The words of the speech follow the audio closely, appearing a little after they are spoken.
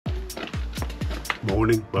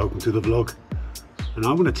Morning, welcome to the vlog. And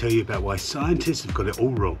I want to tell you about why scientists have got it all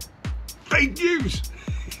wrong. Fake news!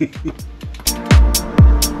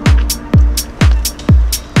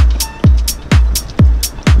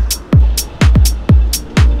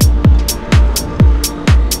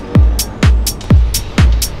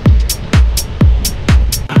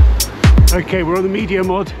 Okay, we're on the medium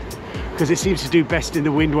mod because it seems to do best in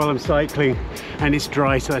the wind while I'm cycling, and it's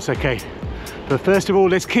dry, so that's okay. But first of all,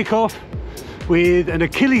 let's kick off with an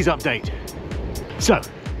Achilles update. So,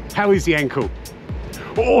 how is the ankle?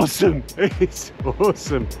 Awesome! It's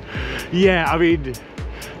awesome. Yeah, I mean,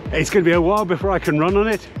 it's going to be a while before I can run on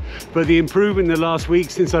it, but the improvement in the last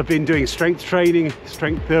week since I've been doing strength training,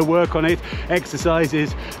 work on it,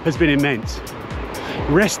 exercises, has been immense.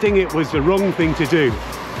 Resting it was the wrong thing to do.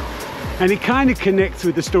 And it kind of connects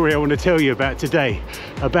with the story I want to tell you about today,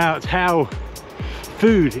 about how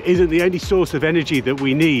food isn't the only source of energy that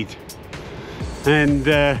we need, and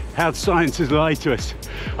how science has lied to us.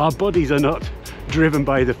 Our bodies are not driven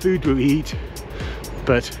by the food we eat,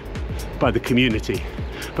 but by the community.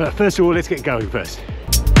 But first of all, let's get going first.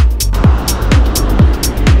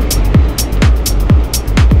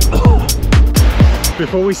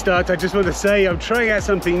 Before we start, I just want to say I'm trying out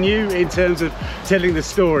something new in terms of telling the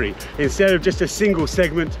story. Instead of just a single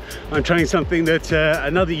segment, I'm trying something that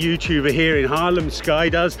another YouTuber here in Haarlem, Sky,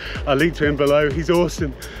 does. I'll link to him below. He's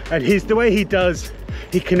awesome, and the way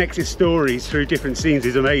he connects his stories through different scenes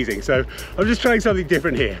is amazing. So I'm just trying something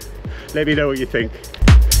different here. Let me know what you think.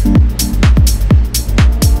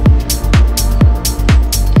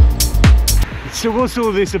 So what's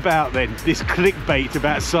all this about then? This clickbait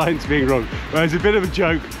about science being wrong? Well, it's a bit of a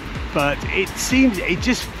joke, but it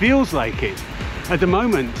just feels like it. At the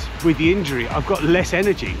moment, with the injury, I've got less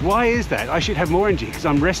energy. Why is that? I should have more energy because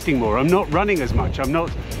I'm resting more. I'm not running as much. I'm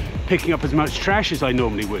not picking up as much trash as I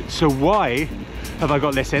normally would. So why have I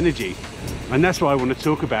got less energy? And that's why I want to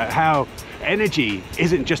talk about how energy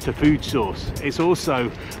isn't just a food source. It's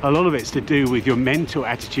also, a lot of it's to do with your mental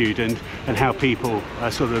attitude and how people are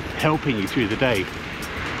sort of helping you through the day.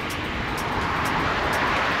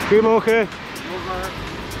 Goedemorgen.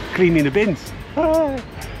 Cleaning the bins. Ah.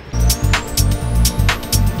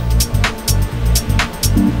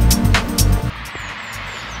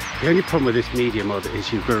 The only problem with this media mod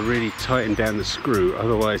is you've got to really tighten down the screw,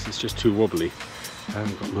 otherwise it's just too wobbly. I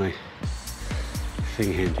haven't got my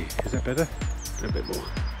thing handy. Is that better? A little bit more.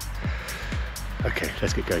 Okay,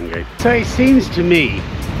 let's get going again. So it seems to me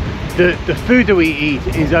that the food that we eat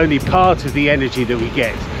is only part of the energy that we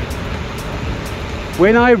get.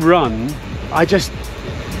 When I run, I just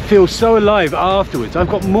feel so alive afterwards. I've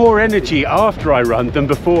got more energy after I run than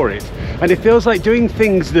before it. And it feels like doing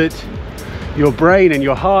things that your brain and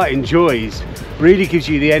your heart enjoys really gives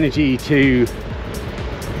you the energy to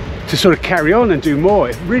sort of carry on and do more.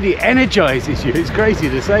 It really energizes you. It's crazy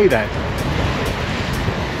to say that.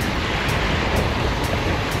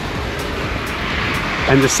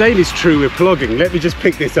 And the same is true with plogging. Let me just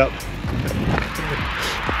pick this up.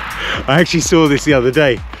 I actually saw this the other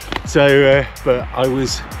day. So, but I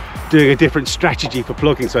was doing a different strategy for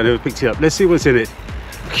plogging, so I never picked it up. Let's see what's in it.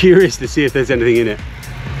 Curious to see if there's anything in it.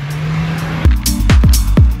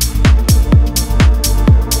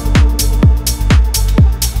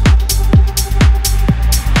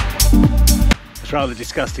 Rather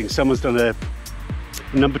disgusting. Someone's done a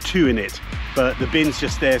number 2 in it, but the bin's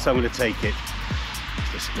just there, so I'm going to take it.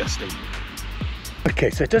 It's disgusting. Okay,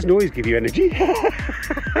 so it doesn't always give you energy.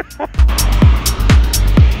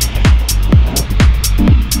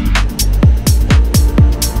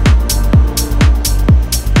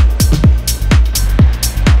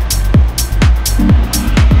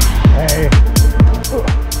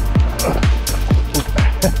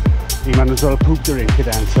 Iemand zal poep erin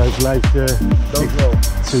gedaan, zo blijft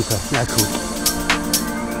super. Ja, cool.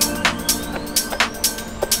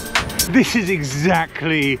 This is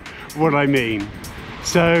exactly what I mean.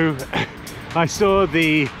 So I saw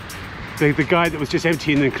the guy that was just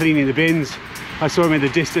emptying and cleaning the bins. I saw him in the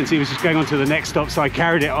distance. He was just going on to the next stop, so I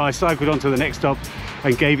carried it. I cycled on to the next stop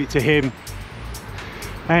and gave it to him.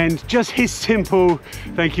 And just his simple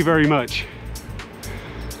thank you very much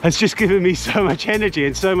has just given me so much energy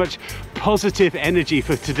and so much positive energy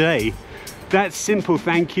for today. That simple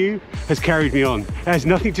thank you has carried me on. It has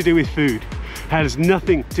nothing to do with food. It has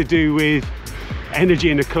nothing to do with energy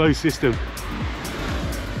in a closed system.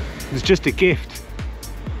 It's just a gift.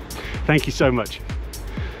 Thank you so much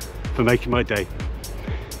for making my day.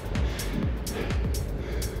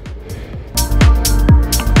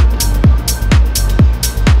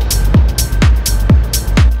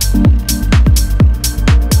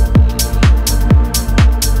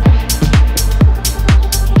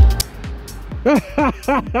 I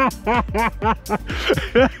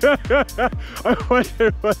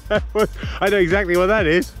wonder what that was. I know exactly what that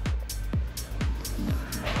is.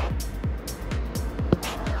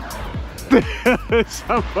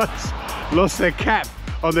 Someone's lost their cap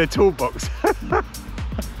on their toolbox.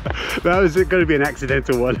 That was going to be an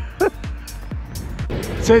accidental one.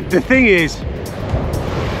 So the thing is,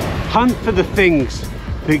 hunt for the things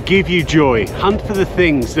that give you joy. Hunt for the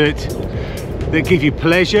things that give you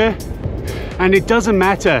pleasure. And it doesn't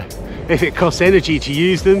matter if it costs energy to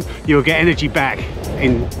use them, you'll get energy back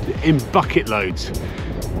in bucket loads.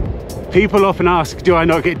 People often ask, do I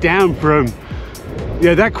not get down from,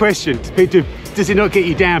 that question, does it not get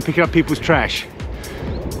you down picking up people's trash?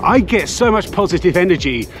 I get so much positive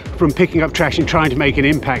energy from picking up trash and trying to make an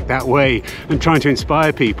impact that way and trying to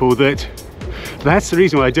inspire people that's the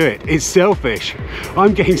reason why I do it. It's selfish.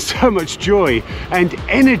 I'm getting so much joy and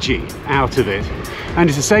energy out of it. And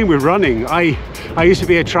it's the same with running. I used to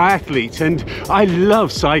be a triathlete and I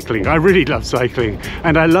love cycling. I really love cycling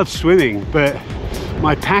and I love swimming, but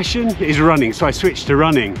my passion is running. So I switched to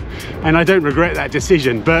running and I don't regret that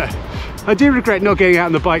decision, but I do regret not getting out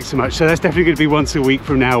on the bike so much. So that's definitely going to be once a week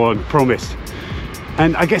from now on, promise.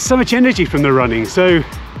 And I get so much energy from the running. So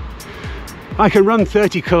I can run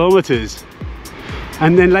 30 kilometers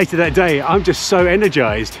and then later that day, I'm just so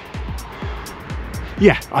energized.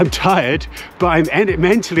 Yeah, I'm tired, but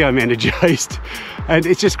mentally I'm energized, and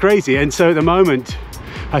it's just crazy. And so at the moment,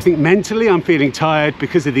 I think mentally I'm feeling tired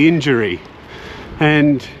because of the injury,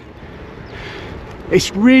 and it's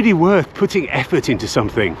really worth putting effort into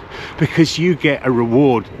something because you get a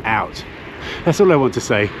reward out. That's all I want to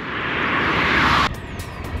say.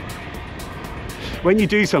 When you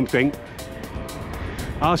do something,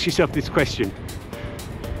 ask yourself this question: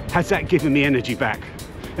 has that given me energy back?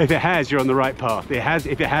 If it has, you're on the right path.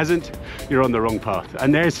 If it hasn't, you're on the wrong path.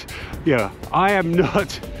 And I am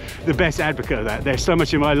not the best advocate of that. There's so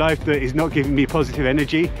much in my life that is not giving me positive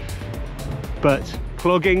energy, but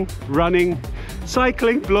plogging, running,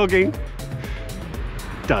 cycling, vlogging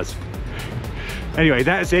does. Anyway,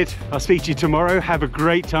 that's it. I'll speak to you tomorrow. Have a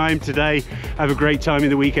great time today. Have a great time in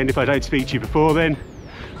the weekend if I don't speak to you before then.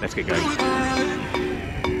 Let's get going.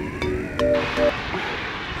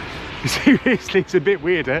 Seriously, it's a bit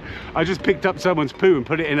weirder. I just picked up someone's poo and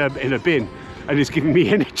put it in a bin, and it's giving me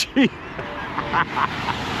energy.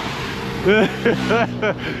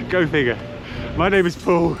 Go figure. My name is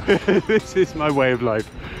Paul. This is my way of life.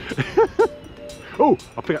 Oh,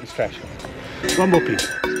 I'll pick up this trash. One more piece.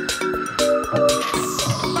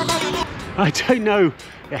 I don't know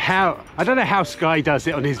how Sky does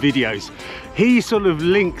it on his videos. He sort of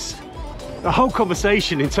links the whole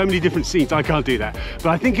conversation in so many different scenes. I can't do that, but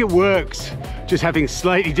I think it works just having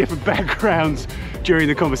slightly different backgrounds during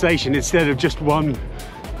the conversation instead of just one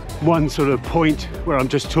sort of point where I'm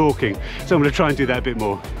just talking. So I'm going to try and do that a bit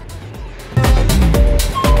more.